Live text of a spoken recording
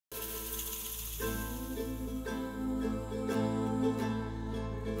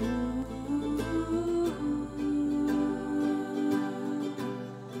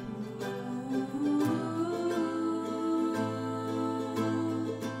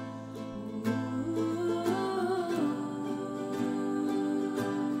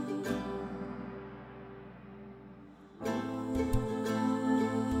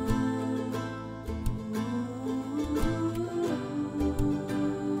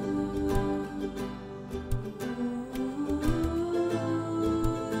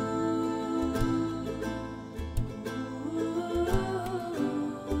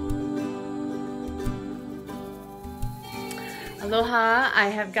Aloha, I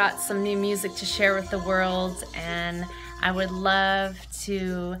have got some new music to share with the world, and I would love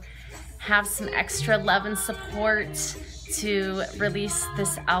to have some extra love and support to release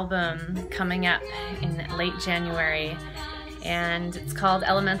this album coming up in late January. And it's called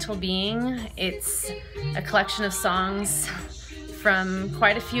Elemental Being. It's a collection of songs from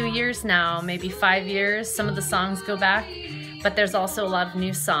quite a few years now, maybe 5 years. Some of the songs go back, but there's also a lot of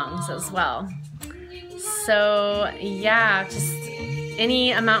new songs as well. So yeah, just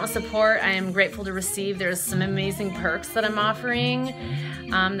any amount of support I am grateful to receive. There's some amazing perks that I'm offering.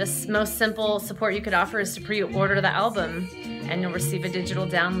 The most simple support you could offer is to pre-order the album and you'll receive a digital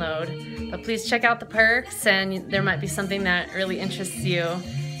download. But please check out the perks, and there might be something that really interests you.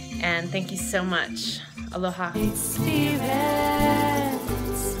 And thank you so much. Aloha.